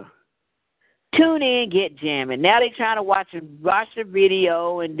are. Tune in, get jamming. Now they trying to watch the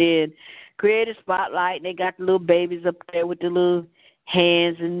video and then create a spotlight, and they got the little babies up there with the little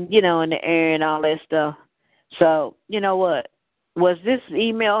hands and, in the air and all that stuff. So, you know what? Was this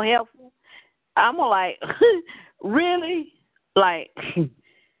email helpful? I'm like, really? Like,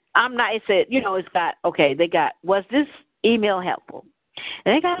 I'm not, it said, was this email helpful?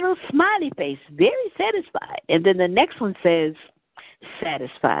 And they got a little smiley face, very satisfied. And then the next one says,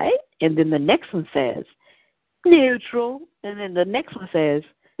 satisfied. And then the next one says, neutral. And then the next one says,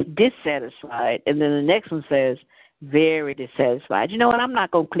 dissatisfied. And then the next one says, very dissatisfied. You know what? I'm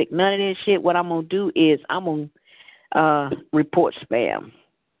not going to click none of this shit. What I'm going to do is I'm going to report spam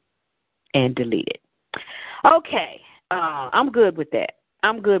and delete it. Okay. I'm good with that.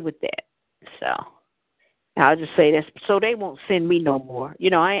 So I'll just say this so they won't send me no more.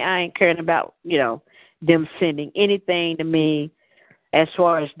 I ain't caring about, them sending anything to me as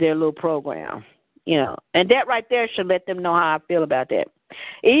far as their little program. And that right there should let them know how I feel about that.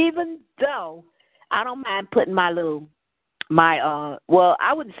 Even though I don't mind putting I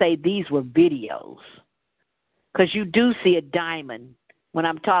wouldn't say these were videos, because you do see a diamond when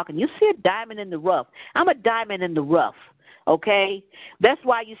I'm talking. You see a diamond in the rough. I'm a diamond in the rough, okay? That's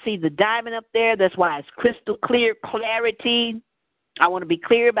why you see the diamond up there. That's why it's crystal clear clarity. I want to be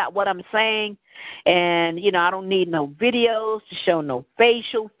clear about what I'm saying. And, I don't need no videos to show no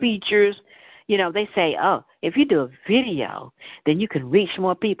facial features. They say, oh, if you do a video, then you can reach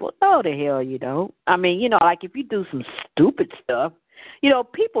more people. No, the hell you don't. I mean, like if you do some stupid stuff,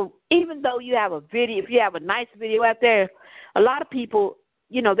 people, even though you have a video, if you have a nice video out there, a lot of people,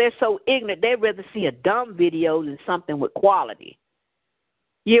 they're so ignorant, they'd rather see a dumb video than something with quality.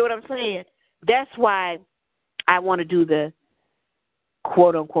 You know what I'm saying? That's why I want to do the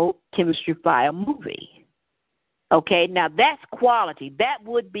quote-unquote chemistry file movie. Okay, now that's quality. That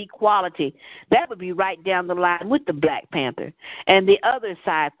would be quality. That would be right down the line with the Black Panther and the other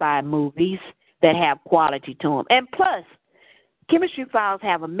sci-fi movies that have quality to them. And plus, chemistry files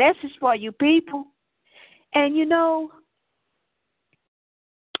have a message for you people. And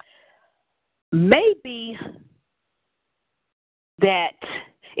maybe that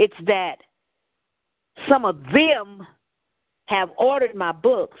it's that some of them have ordered my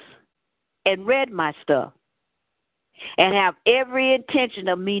books and read my stuff and have every intention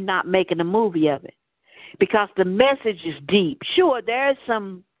of me not making a movie of it. because the message is deep. Sure, there's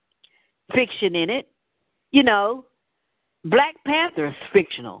some fiction in it. You know, Black Panther is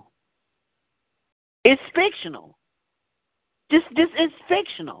fictional. It's fictional. Just it's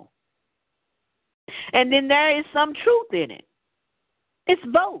fictional. And then there is some truth in it. It's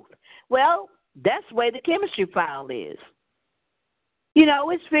both. Well, that's the way the Kemetstry file is. You know,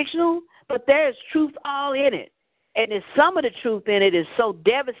 it's fictional, but there's truth all in it. And there's some of the truth in it is so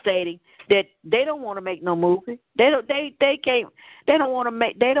devastating that they don't want to make no movie. They don't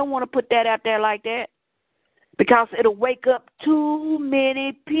want to put that out there like that. Because it'll wake up too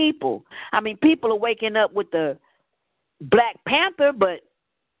many people. I mean, people are waking up with the Black Panther, but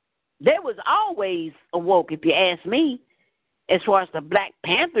there was always awoke, if you ask me, as far as the Black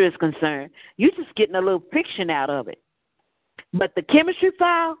Panther is concerned. You're just getting a little fiction out of it. But the Kemetstry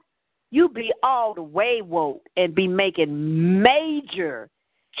file, you'll be all the way woke and be making major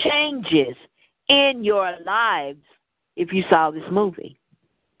changes in your lives if you saw this movie.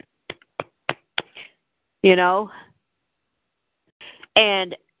 You know?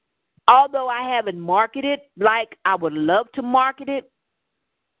 And although I haven't marketed like I would love to market it,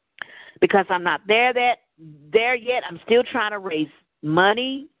 because I'm not there yet, I'm still trying to raise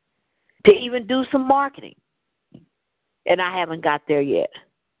money to even do some marketing. And I haven't got there yet.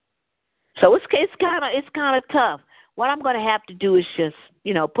 So it's kind of tough. What I'm going to have to do is just,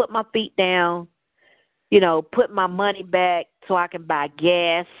 you know, put my feet down, you know, put my money back so I can buy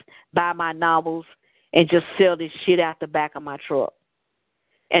gas, buy my novels, and just sell this shit out the back of my truck.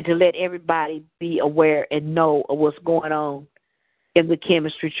 And to let everybody be aware and know of what's going on in the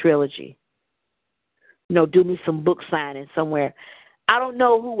Kemetstry trilogy. You know, do me some book signing somewhere. I don't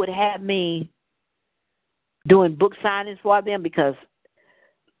know who would have me doing book signings for them, because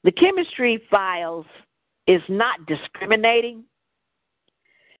the Kemetstry files is not discriminating.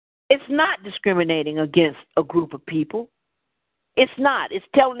 It's not discriminating against a group of people. It's not. It's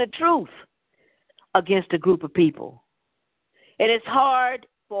telling the truth against a group of people. And it's hard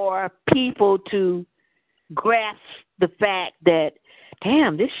for people to grasp the fact that,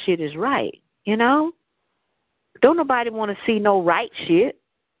 damn, this shit is right, you know? Don't nobody want to see no right shit.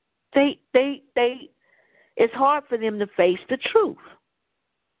 It's hard for them to face the truth.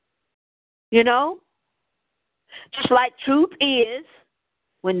 You know? Just like truth is,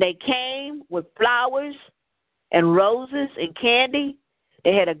 when they came with flowers and roses and candy,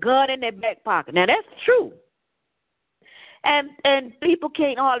 they had a gun in their back pocket. Now, that's true. And people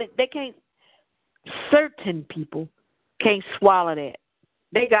certain people can't swallow that.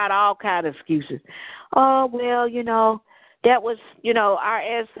 They got all kind of excuses. Oh, well, you know, that was, you know, our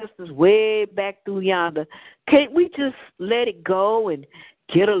ancestors way back through yonder. Can't we just let it go and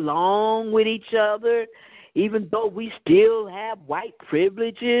get along with each other, even though we still have white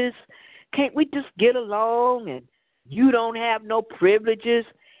privileges? Can't we just get along and you don't have no privileges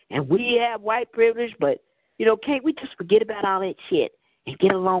and we have white privilege, but, you know, can't we just forget about all that shit and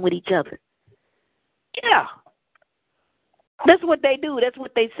get along with each other? Yeah. That's what they do. That's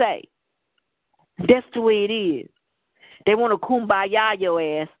what they say. That's the way it is. They want to kumbaya your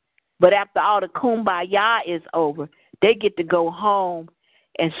ass, but after all the kumbaya is over, they get to go home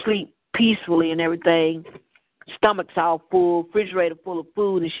and sleep peacefully and everything. Stomach's all full, refrigerator full of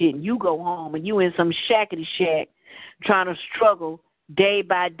food and shit, and you go home and you in some shackety shack trying to struggle day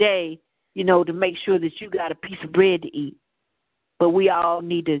by day, you know, to make sure that you got a piece of bread to eat. But we all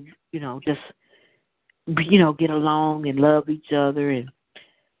need to, you know, just, you know, get along and love each other and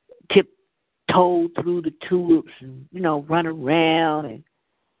tiptoe through the tulips and, you know, run around and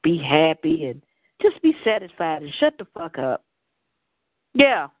be happy and just be satisfied and shut the fuck up.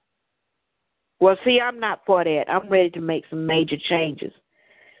 Yeah. Well, see, I'm not for that. I'm ready to make some major changes.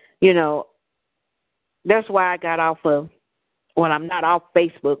 You know, that's why I got off of, well, I'm not off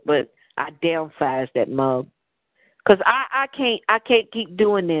Facebook, but I downsized that mug. Because I can't keep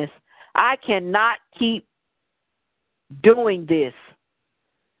doing this. I cannot keep doing this.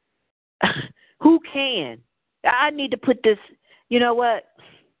 Who can? I need to put this, you know what?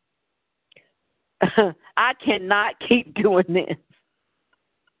 I cannot keep doing this.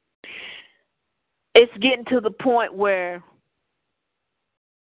 It's getting to the point where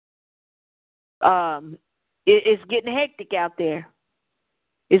it's getting hectic out there.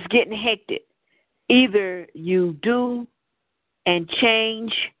 It's getting hectic. Either you do and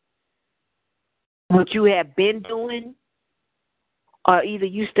change what you have been doing, or either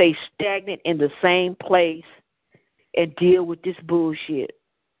you stay stagnant in the same place and deal with this bullshit.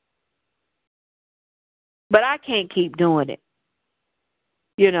 But I can't keep doing it.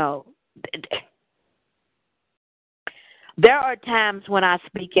 You know, There are times when I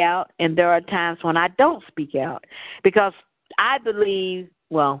speak out, and there are times when I don't speak out, because I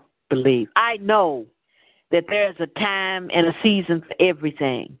I know that there's a time and a season for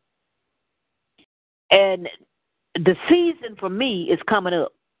everything. And the season for me is coming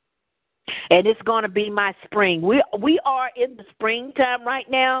up. And it's going to be my spring. We are in the springtime right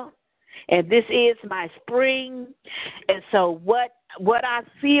now, and this is my spring. And so what I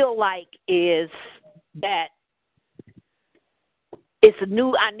feel like is that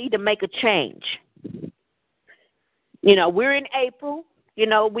I need to make a change. We're in April.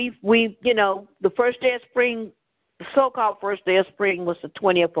 The first day of spring, the so-called first day of spring was the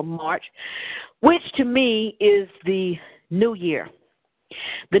 20th of March, which to me is the new year.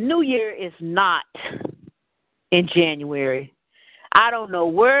 The new year is not in January. I don't know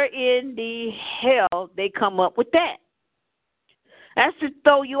where in the hell they come up with that. That's to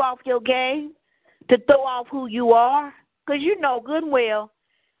throw you off your game, to throw off who you are, because you know good and well,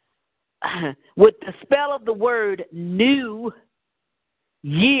 with the spell of the word new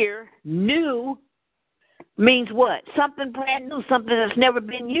year, new means what? Something brand new, something that's never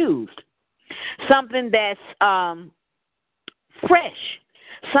been used, something that's fresh,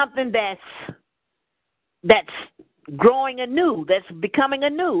 something that's growing anew, that's becoming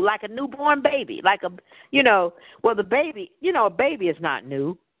anew, like a newborn baby, like the baby, a baby is not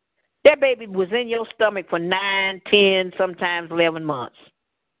new. That baby was in your stomach for 9, 10, sometimes 11 months.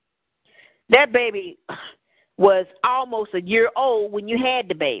 That baby was almost a year old when you had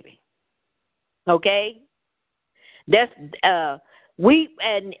the baby. Okay? That's we're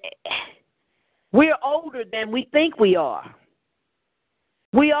older than we think we are.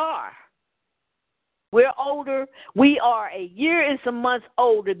 We are. We're older. We are a year and some months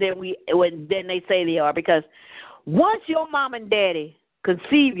older than they say they are, because once your mom and daddy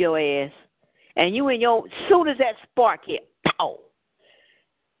conceive your ass, and soon as that spark hit, pow,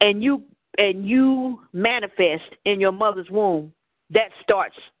 and you manifest in your mother's womb, that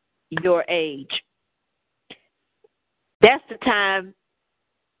starts your age. That's the time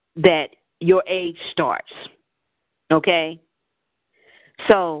that your age starts. Okay?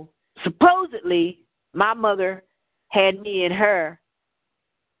 So, supposedly, my mother had me in her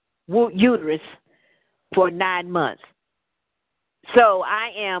uterus for 9 months. So,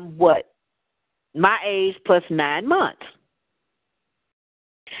 I am what? My age plus 9 months.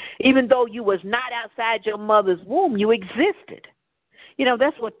 Even though you was not outside your mother's womb, you existed.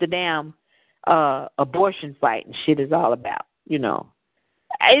 That's what the damn abortion fight and shit is all about,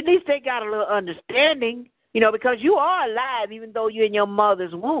 At least they got a little understanding, because you are alive even though you're in your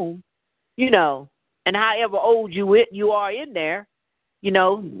mother's womb, and however old you are in there,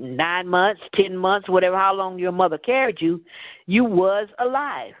 9 months, 10 months, whatever, how long your mother carried you, you was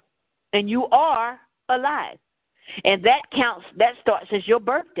alive. And you are alive. And that starts as your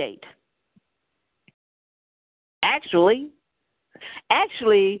birth date. Actually,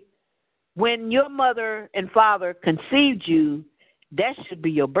 when your mother and father conceived you, that should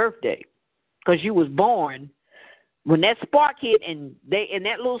be your birthday, because you was born when that spark hit and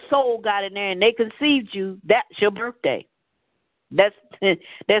that little soul got in there and they conceived you. That's your birthday. That's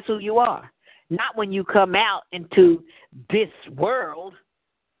who you are. Not when you come out into this world.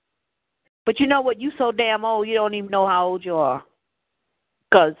 But you know what? You so damn old, you don't even know how old you are,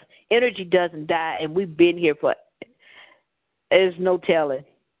 because energy doesn't die, and we've been here for. There's no telling.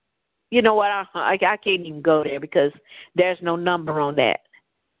 You know what? I can't even go there, because there's no number on that.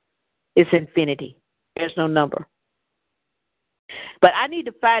 It's infinity. There's no number. But I need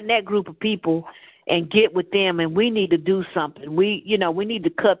to find that group of people and get with them, and we need to do something. We need to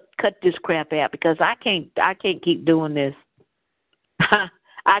cut this crap out, because I can't keep doing this.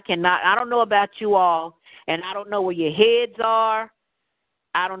 I cannot. I don't know about you all, and I don't know where your heads are.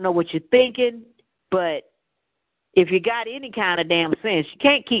 I don't know what you're thinking, but if you got any kind of damn sense, you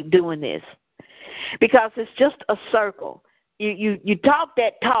can't keep doing this, because it's just a circle. You talk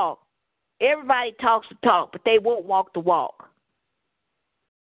that talk. Everybody talks the talk, but they won't walk the walk.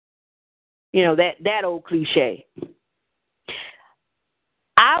 That old cliche.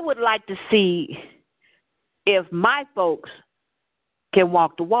 I would like to see if my folks can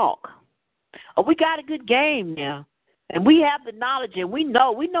walk the walk. Oh, we got a good game now, and we have the knowledge, and we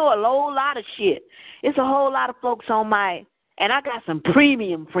know a whole lot of shit. It's a whole lot of folks and I got some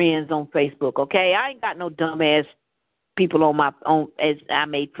premium friends on Facebook. Okay, I ain't got no dumbass people as I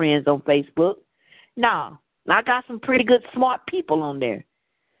made friends on Facebook. No, I got some pretty good smart people on there.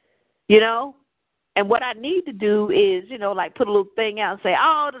 And what I need to do is, like put a little thing out and say,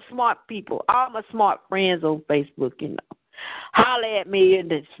 all the smart people, all my smart friends on Facebook, holler at me in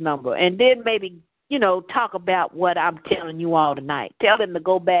this number. And then maybe, talk about what I'm telling you all tonight. Tell them to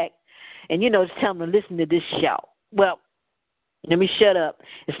go back and, just tell them to listen to this show. Well, let me shut up.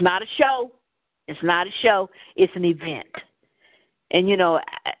 It's not a show. It's not a show. It's an event. And,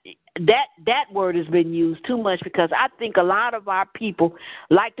 that word has been used too much because I think a lot of our people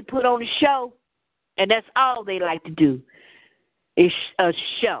like to put on a show, and that's all they like to do is a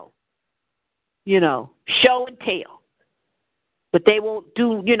show. Show and tell. But they won't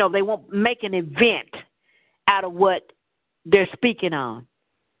they won't make an event out of what they're speaking on.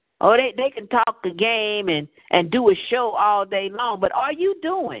 Oh, they can talk the game and do a show all day long, but are you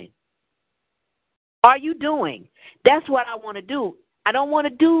doing? Are you doing? That's what I want to do. I don't want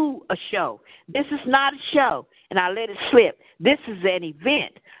to do a show. This is not a show, and I let it slip. This is an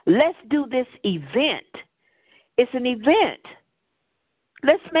event. Let's do this event. It's an event.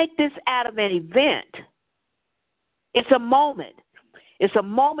 Let's make this out of an event. It's a moment. It's a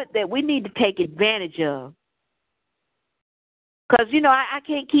moment that we need to take advantage of. Because, I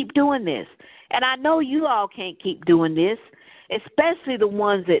can't keep doing this. And I know you all can't keep doing this, especially the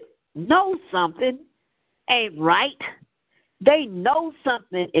ones that know something ain't right. They know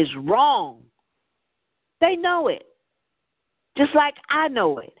something is wrong. They know it. Just like I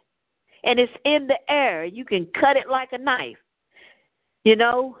know it. And it's in the air. You can cut it like a knife.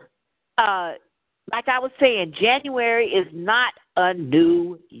 Like I was saying, January is not a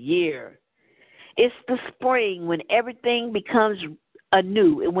new year. It's the spring when everything becomes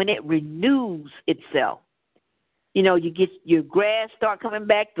anew and when it renews itself. You get your grass start coming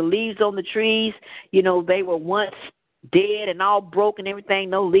back, the leaves on the trees, they were once dead and all broken, everything,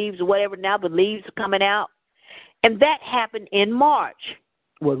 no leaves or whatever. Now the leaves are coming out. And that happened in March.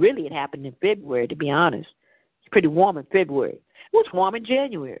 Well, really it happened in February, to be honest. It's pretty warm in February. It was warm in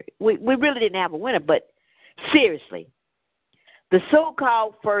January. We really didn't have a winter, but seriously, the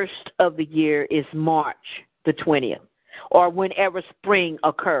so-called first of the year is March the 20th, or whenever spring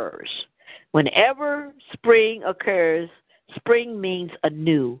occurs. Whenever spring occurs, spring means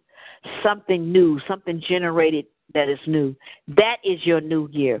anew, something generated that is new. That is your new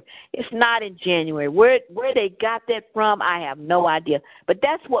year. It's not in January. Where they got that from, I have no idea. But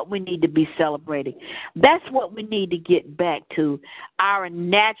that's what we need to be celebrating. That's what we need to get back to, our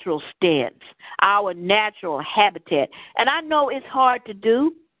natural stance, our natural habitat. And I know it's hard to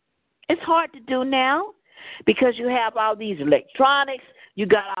do. It's hard to do now because you have all these electronics. You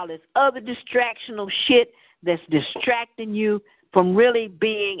got all this other distractional shit that's distracting you from really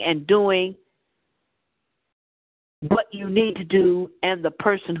being and doing what you need to do and the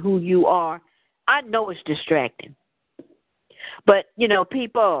person who you are. I know it's distracting. But,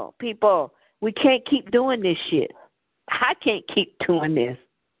 people, we can't keep doing this shit. I can't keep doing this.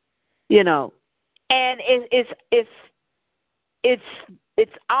 And it's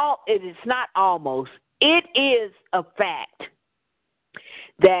not almost. It is a fact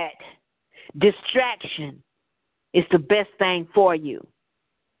that distraction is the best thing for you.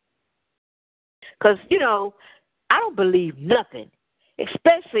 Because, I don't believe nothing,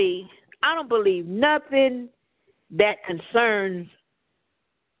 especially I don't believe nothing that concerns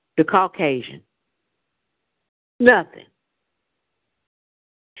the Caucasian. Nothing.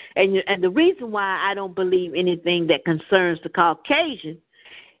 And the reason why I don't believe anything that concerns the Caucasian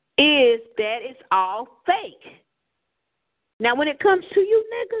is that it's all fake. Now, when it comes to you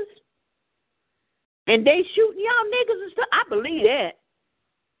niggas, and they shooting y'all niggas and stuff, I believe that.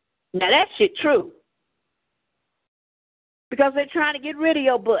 Now, that shit true. Because they're trying to get rid of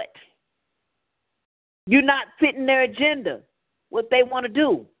your butt. You're not fitting their agenda, what they want to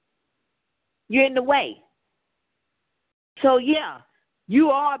do. You're in the way. So, yeah, you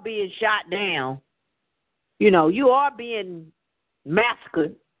are being shot down. You are being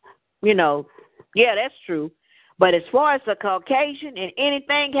massacred. Yeah, that's true. But as far as the Caucasian and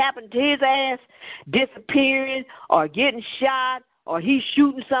anything happened to his ass, disappearing or getting shot or he's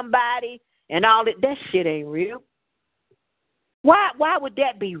shooting somebody and all that shit ain't real. Why would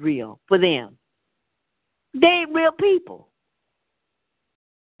that be real for them? They ain't real people.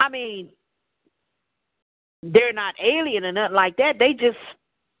 I mean, they're not alien or nothing like that. They just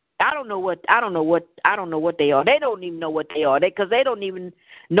I don't know what they are. They don't even know what they are. Because they don't even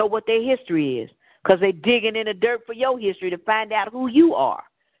know what their history is. Because they're digging in the dirt for your history to find out who you are.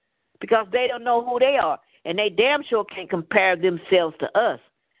 Because they don't know who they are. And they damn sure can't compare themselves to us.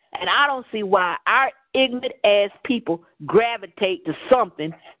 And I don't see why our ignorant ass people gravitate to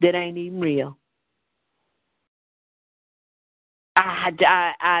something that ain't even real.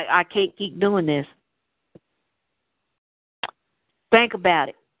 I can't keep doing this. Think about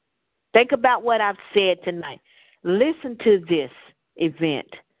it. Think about what I've said tonight. Listen to this event.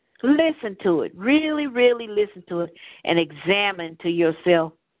 Listen to it. Really, really listen to it and examine to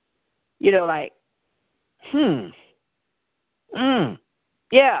yourself. Like,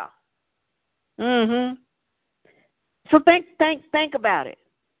 yeah. So think about it.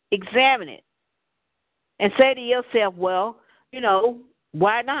 Examine it. And say to yourself, well,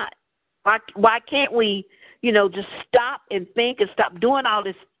 why not? Why can't we, just stop and think and stop doing all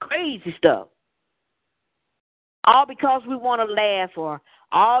this crazy stuff? All because we want to laugh, or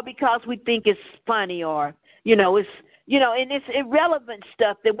all because we think it's funny, or, it's, and it's irrelevant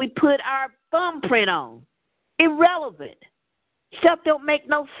stuff that we put our thumbprint on. Irrelevant. Stuff don't make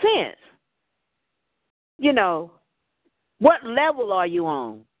no sense. What level are you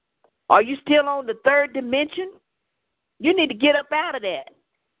on? Are you still on the third dimension? You need to get up out of that.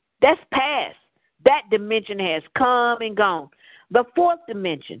 That's past. That dimension has come and gone. The fourth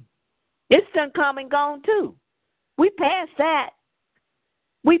dimension, it's done come and gone too. We passed that.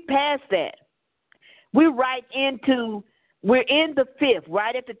 We passed that. We're in the fifth,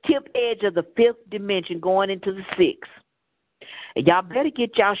 right at the tip edge of the fifth dimension, going into the sixth. And y'all better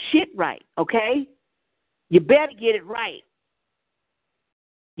get y'all shit right, okay? You better get it right.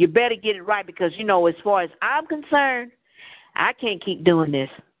 You better get it right because, as far as I'm concerned, I can't keep doing this.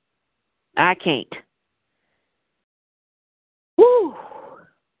 I can't. Woo!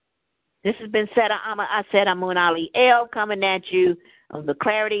 This has been SETA. I said I'm Moon Ali L coming at you on the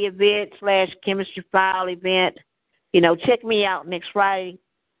Clarity event / Kemetstry File event. Check me out next Friday.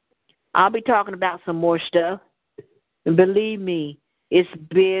 I'll be talking about some more stuff. And believe me, it's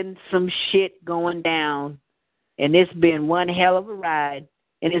been some shit going down. And it's been one hell of a ride.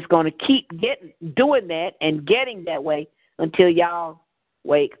 And it's going to keep doing that and getting that way until y'all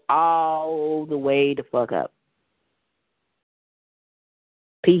wake all the way the fuck up.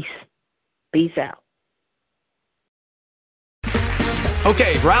 Peace. Peace out.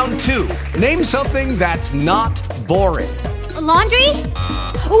 Okay, round two. Name something that's not boring. A laundry?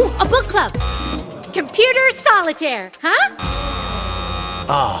 Ooh, a book club. Computer solitaire, huh?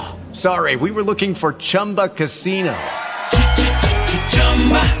 Ah, sorry, we were looking for Chumba Casino.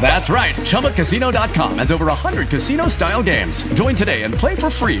 That's right, ChumbaCasino.com has over 100 casino-style games. Join today and play for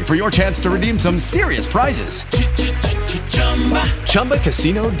free for your chance to redeem some serious prizes.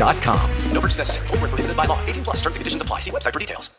 ChumbaCasino.com. No purchase necessary. Void where prohibited by law. 18+ terms and conditions apply. See website for details.